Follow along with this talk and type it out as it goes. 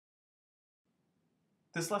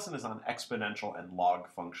This lesson is on exponential and log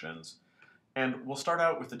functions, and we'll start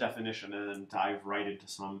out with the definition and then dive right into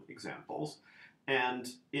some examples. And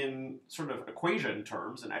in sort of equation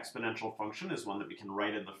terms, an exponential function is one that we can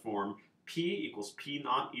write in the form p equals p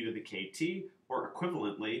naught e to the kt, or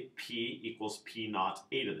equivalently, p equals p naught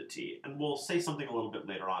a to the t. And we'll say something a little bit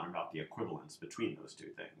later on about the equivalence between those two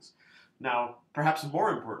things. Now, perhaps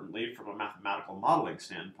more importantly, from a mathematical modeling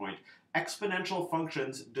standpoint, exponential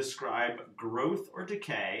functions describe growth or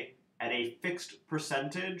decay at a fixed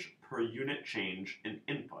percentage per unit change in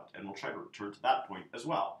input, and we'll try to return to that point as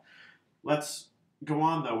well. Let's go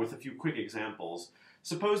on, though, with a few quick examples.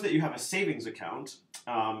 Suppose that you have a savings account,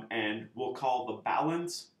 and we'll call the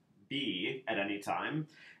balance B at any time,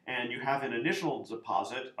 and you have an initial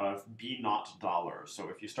deposit of B naught dollars. So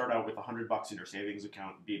if you start out with $100 in your savings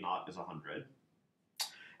account, B naught is 100.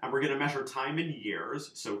 And we're going to measure time in years,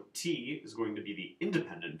 so t is going to be the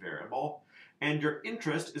independent variable, and your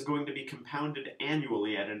interest is going to be compounded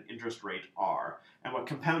annually at an interest rate r. And what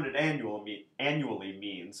compounded annually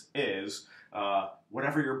means is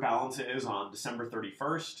whatever your balance is on December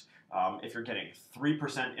 31st, if you're getting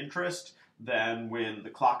 3% interest, then when the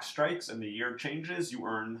clock strikes and the year changes, you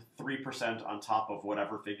earn 3% on top of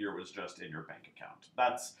whatever figure was just in your bank account.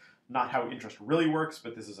 That's not how interest really works,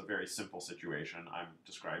 but this is a very simple situation I'm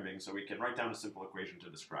describing, so we can write down a simple equation to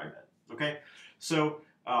describe it. Okay, so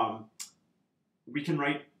we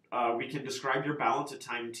can describe your balance at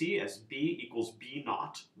time t as b equals b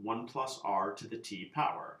naught 1 plus r to the t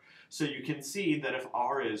power. So you can see that if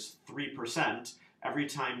r is 3%, every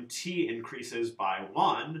time t increases by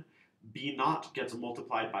 1, b naught gets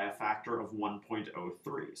multiplied by a factor of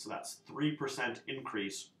 1.03. So that's 3%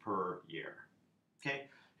 increase per year. Okay,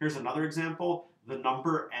 here's another example. The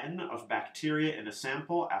number n of bacteria in a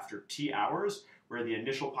sample after t hours, where the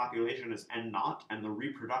initial population is n naught and the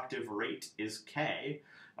reproductive rate is k.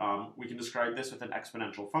 We can describe this with an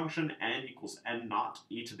exponential function, n equals n naught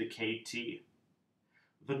e to the kt.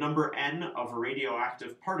 The number n of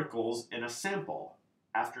radioactive particles in a sample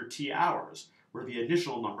after t hours, where the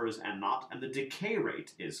initial number is n naught and the decay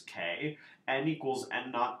rate is k, n equals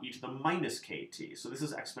n naught e to the minus kt. So this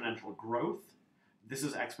is exponential growth. This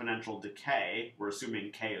is exponential decay. We're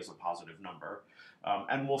assuming k is a positive number.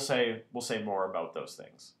 And we'll say more about those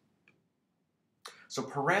things. So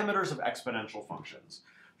parameters of exponential functions.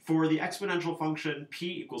 For the exponential function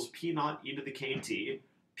p equals p naught e to the kt,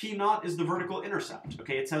 p naught is the vertical intercept.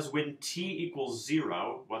 Okay, it says when t equals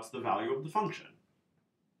 0, what's the value of the function?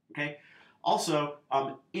 Okay. Also,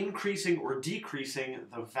 increasing or decreasing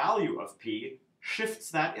the value of p shifts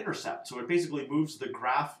that intercept. So it basically moves the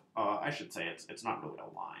graph, I should say it's not really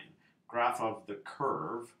a line, graph of the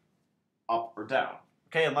curve up or down.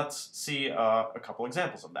 Okay, and let's see a couple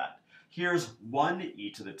examples of that. Here's 1 e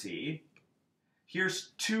to the t.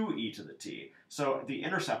 Here's 2 e to the t. So the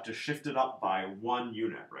intercept is shifted up by 1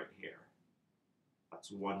 unit right here.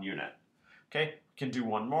 That's 1 unit. Okay, can do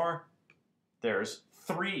one more. There's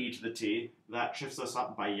 3 e to the t. That shifts us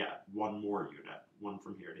up by yet one more unit. 1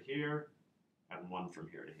 from here to here, and 1 from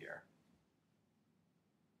here to here.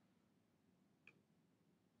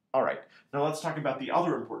 All right, now let's talk about the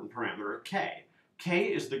other important parameter, k.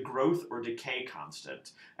 K is the growth or decay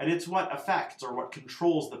constant, and it's what affects or what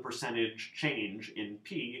controls the percentage change in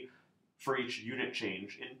p for each unit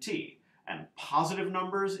change in t. And positive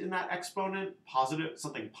numbers in that exponent,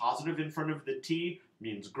 something positive in front of the t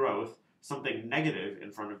means growth, something negative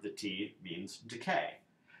in front of the t means decay.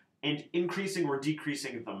 And increasing or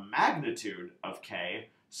decreasing the magnitude of k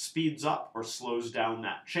speeds up or slows down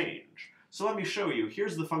that change. So let me show you.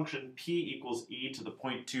 Here's the function p equals e to the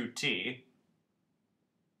 0.2t.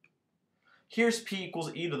 Here's p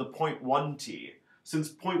equals e to the 0.1t.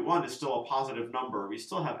 Since 0.1 is still a positive number, we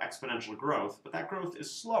still have exponential growth, but that growth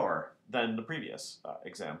is slower than the previous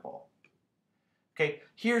example. Okay,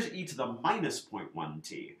 here's e to the minus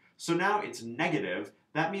 0.1t. So now it's negative.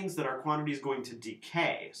 That means that our quantity is going to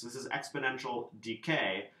decay. So this is exponential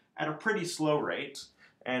decay at a pretty slow rate.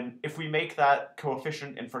 And if we make that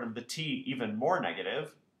coefficient in front of the t even more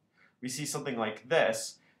negative, we see something like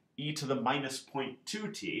this, e to the minus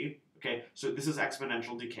 0.2t. Okay, so this is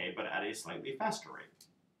exponential decay, but at a slightly faster rate.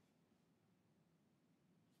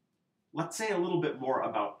 Let's say a little bit more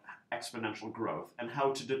about exponential growth and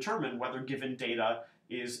how to determine whether given data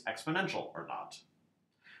is exponential or not.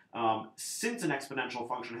 Since an exponential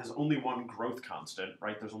function has only one growth constant,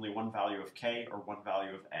 right, there's only one value of k or one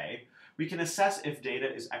value of a, we can assess if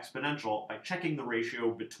data is exponential by checking the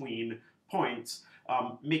ratio between points,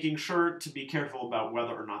 making sure to be careful about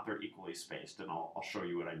whether or not they're equally spaced, and I'll show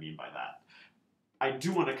you what I mean by that. I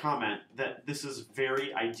do want to comment that this is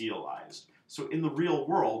very idealized. So in the real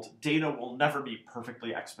world, data will never be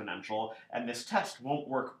perfectly exponential, and this test won't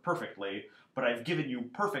work perfectly, but I've given you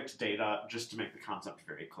perfect data just to make the concept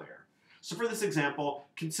very clear. So for this example,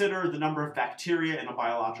 consider the number of bacteria in a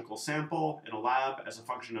biological sample in a lab as a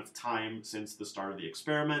function of time since the start of the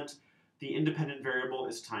experiment. The independent variable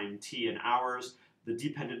is time t in hours. The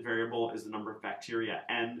dependent variable is the number of bacteria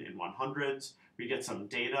n in 100s. We get some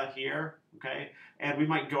data here, okay? And we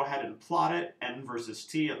might go ahead and plot it, n versus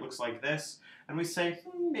t. It looks like this. And we say,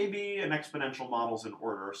 maybe an exponential model's in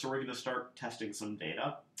order. So we're going to start testing some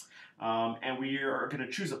data. And we are going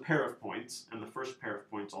to choose a pair of points. And the first pair of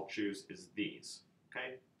points I'll choose is these,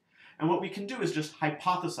 okay? And what we can do is just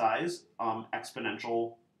hypothesize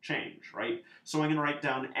exponential change, right? So I'm going to write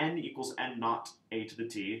down n equals n naught a to the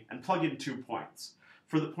t and plug in 2 points.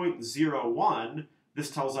 For the point 0, 1, this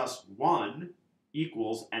tells us 1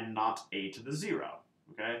 equals n naught a to the 0,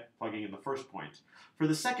 okay? Plugging in the first point. For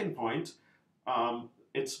the second point,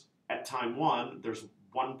 it's at time 1, there's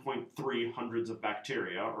 1.3 hundreds of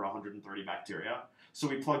bacteria, or 130 bacteria. So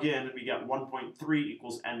we plug in and we get 1.3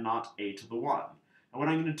 equals n naught a to the 1. And what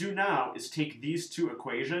I'm going to do now is take these two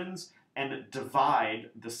equations and divide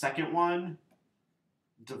the second one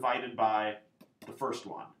divided by the first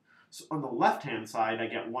one. So on the left-hand side, I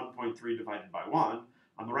get 1.3 divided by 1.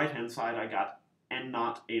 On the right-hand side, I got n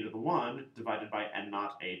naught a to the 1 divided by n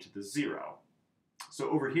naught a to the 0. So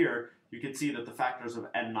over here, you can see that the factors of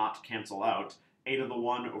n naught cancel out. A to the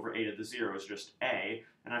 1 over a to the 0 is just a,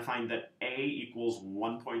 and I find that a equals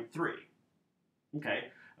 1.3. Okay,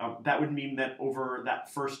 that would mean that over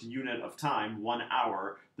that first unit of time, 1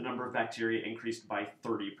 hour, the number of bacteria increased by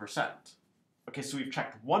 30%. Okay, so we've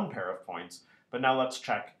checked one pair of points, but now let's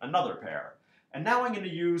check another pair. And now I'm going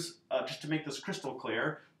to use, just to make this crystal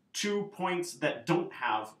clear, 2 points that don't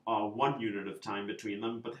have 1 unit of time between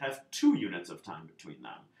them, but have 2 units of time between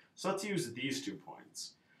them. So let's use these 2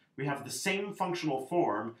 points. We have the same functional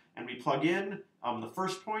form, and we plug in the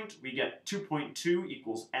first point, we get 2.2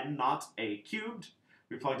 equals n naught a cubed.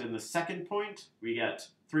 We plugged in the second point, we get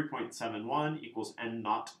 3.71 equals n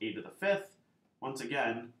naught a to the 5th. Once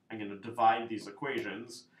again, I'm going to divide these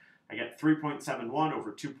equations. I get 3.71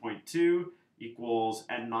 over 2.2 equals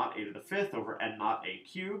n naught a to the 5th over n naught a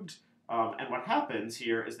cubed. And what happens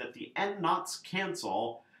here is that the n naughts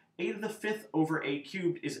cancel. A to the 5th over a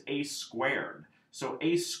cubed is a squared. So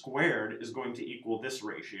a squared is going to equal this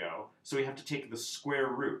ratio. So we have to take the square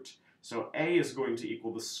root. So a is going to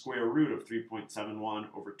equal the square root of 3.71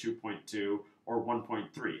 over 2.2, or 1.3,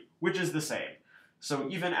 which is the same. So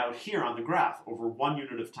even out here on the graph, over 1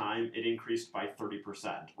 unit of time, it increased by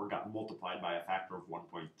 30%, or got multiplied by a factor of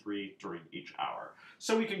 1.3 during each hour.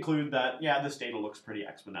 So we conclude that, yeah, this data looks pretty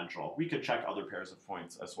exponential. We could check other pairs of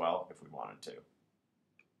points as well if we wanted to.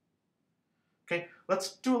 Okay,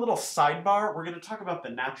 let's do a little sidebar. We're going to talk about the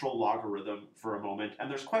natural logarithm for a moment, and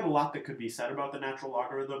there's quite a lot that could be said about the natural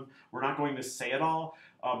logarithm. We're not going to say it all.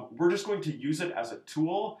 We're just going to use it as a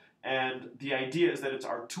tool, and the idea is that it's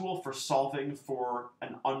our tool for solving for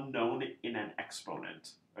an unknown in an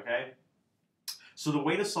exponent, okay? So the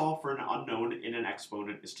way to solve for an unknown in an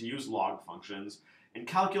exponent is to use log functions. In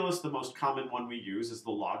calculus, the most common one we use is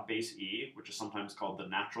the log base e, which is sometimes called the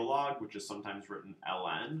natural log, which is sometimes written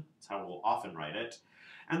ln. That's how we'll often write it.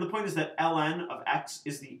 And the point is that ln of x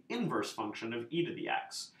is the inverse function of e to the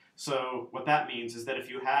x. So what that means is that if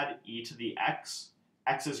you had e to the x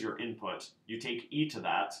is your input, you take e to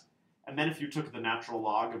that, and then if you took the natural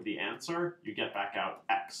log of the answer, you get back out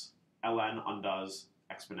x. ln undoes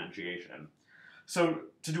exponentiation. So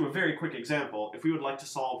to do a very quick example, if we would like to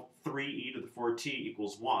solve 3e to the 4t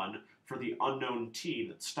equals 1 for the unknown t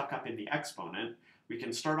that's stuck up in the exponent, we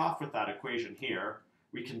can start off with that equation here.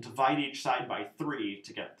 We can divide each side by 3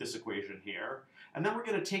 to get this equation here. And then we're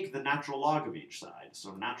going to take the natural log of each side.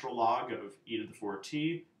 So natural log of e to the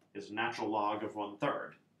 4t is natural log of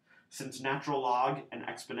 1/3. Since natural log and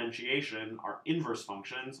exponentiation are inverse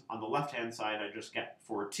functions, on the left-hand side I just get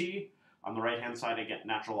 4t. On the right-hand side I get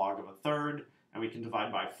natural log of 1/3. And we can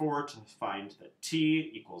divide by 4 to find that t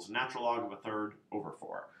equals natural log of 1/3 over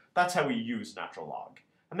 4. That's how we use natural log.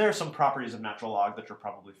 And there are some properties of natural log that you're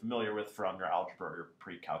probably familiar with from your algebra or your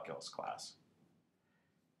pre-calculus class.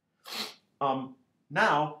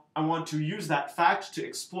 Now, I want to use that fact to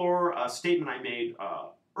explore a statement I made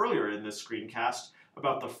earlier in this screencast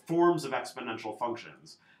about the forms of exponential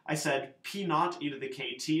functions. I said p naught e to the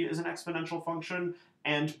kt is an exponential function,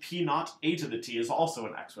 and p naught a to the t is also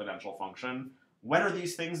an exponential function. When are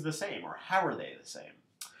these things the same, or how are they the same?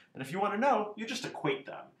 And if you want to know, you just equate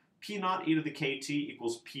them. P naught e to the kt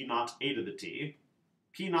equals p naught a to the t.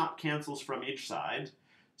 P naught cancels from each side,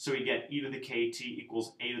 so we get e to the kt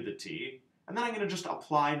equals a to the t. And then I'm going to just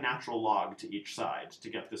apply natural log to each side to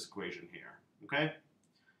get this equation here, okay?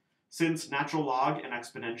 Since natural log and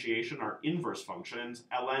exponentiation are inverse functions,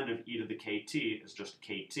 ln of e to the kt is just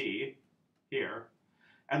kt here.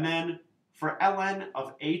 And then for ln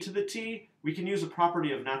of a to the t, we can use a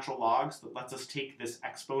property of natural logs that lets us take this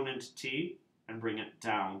exponent t and bring it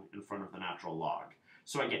down in front of the natural log.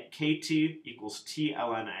 So I get kt equals t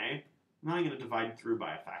ln a, and then I'm going to divide through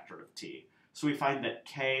by a factor of t. So we find that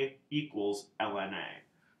k equals ln a.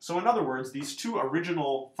 So in other words, these two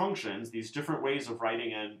original functions, these different ways of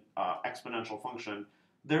writing an exponential function,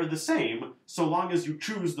 they're the same so long as you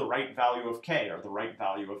choose the right value of k, or the right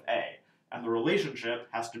value of a. And the relationship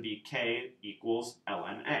has to be k equals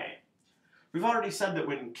ln a. We've already said that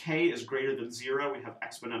when k is greater than 0, we have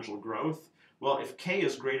exponential growth. Well, if k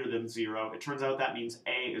is greater than 0, it turns out that means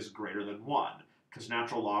a is greater than 1, because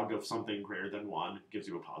natural log of something greater than 1 gives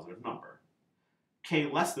you a positive number. K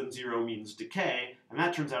less than 0 means decay, and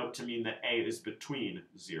that turns out to mean that a is between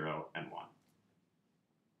 0 and 1.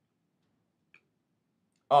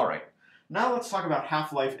 All right, now let's talk about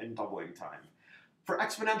half-life and doubling time. For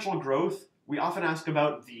exponential growth, we often ask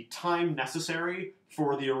about the time necessary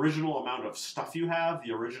for the original amount of stuff you have,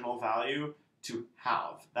 the original value, to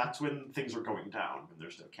halve. That's when things are going down, when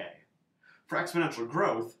there's decay. For exponential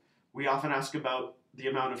growth, we often ask about the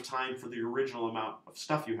amount of time for the original amount of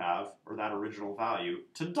stuff you have, or that original value,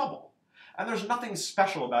 to double. And there's nothing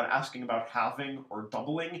special about asking about halving or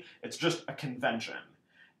doubling, it's just a convention.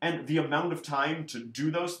 And the amount of time to do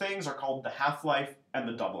those things are called the half-life and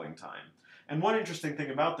the doubling time. And one interesting thing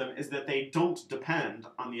about them is that they don't depend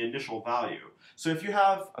on the initial value. So if you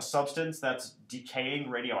have a substance that's decaying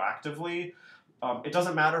radioactively, it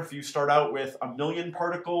doesn't matter if you start out with 1,000,000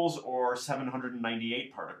 particles or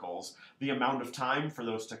 798 particles. The amount of time for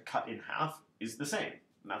those to cut in half is the same.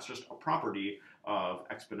 And that's just a property of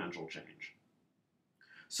exponential change.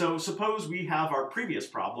 So suppose we have our previous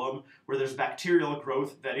problem where there's bacterial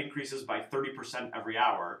growth that increases by 30% every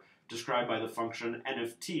hour, described by the function n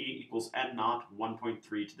of t equals n naught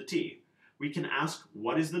 1.3 to the t. We can ask,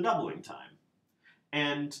 what is the doubling time?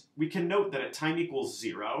 And we can note that at time equals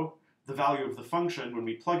 0, the value of the function when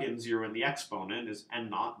we plug in 0 in the exponent is n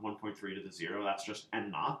naught 1.3 to the 0, that's just n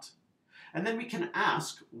naught. And then we can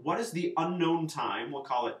ask, what is the unknown time, we'll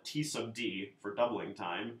call it t sub d for doubling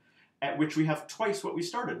time, at which we have twice what we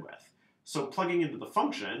started with. So plugging into the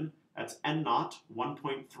function, that's n naught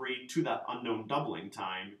 1.3 to that unknown doubling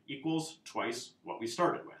time equals twice what we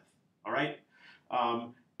started with, all right?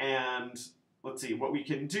 And let's see, what we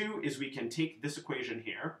can do is we can take this equation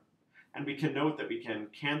here, and we can note that we can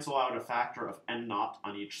cancel out a factor of n naught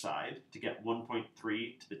on each side to get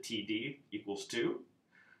 1.3 to the td equals 2.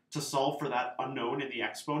 To solve for that unknown in the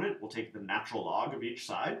exponent, we'll take the natural log of each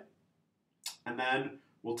side, and then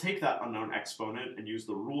we'll take that unknown exponent and use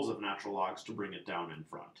the rules of natural logs to bring it down in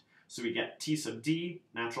front. So we get t sub d,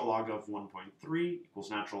 natural log of 1.3 equals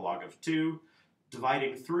natural log of 2.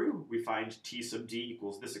 Dividing through, we find t sub d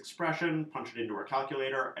equals this expression, punch it into our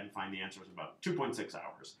calculator, and find the answer is about 2.6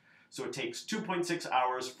 hours. So it takes 2.6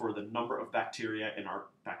 hours for the number of bacteria in our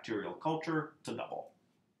bacterial culture to double.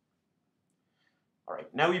 All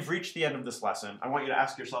right, now we've reached the end of this lesson. I want you to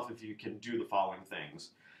ask yourself if you can do the following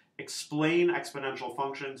things. Explain exponential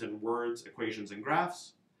functions in words, equations, and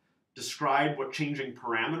graphs. Describe what changing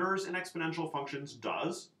parameters in exponential functions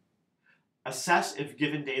does. Assess if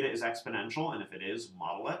given data is exponential, and if it is,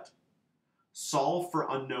 model it. Solve for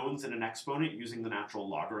unknowns in an exponent using the natural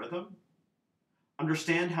logarithm.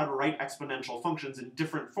 Understand how to write exponential functions in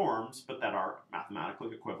different forms, but that are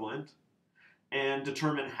mathematically equivalent. And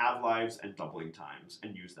determine half-lives and doubling times,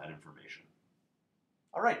 and use that information.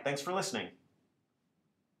 All right, thanks for listening.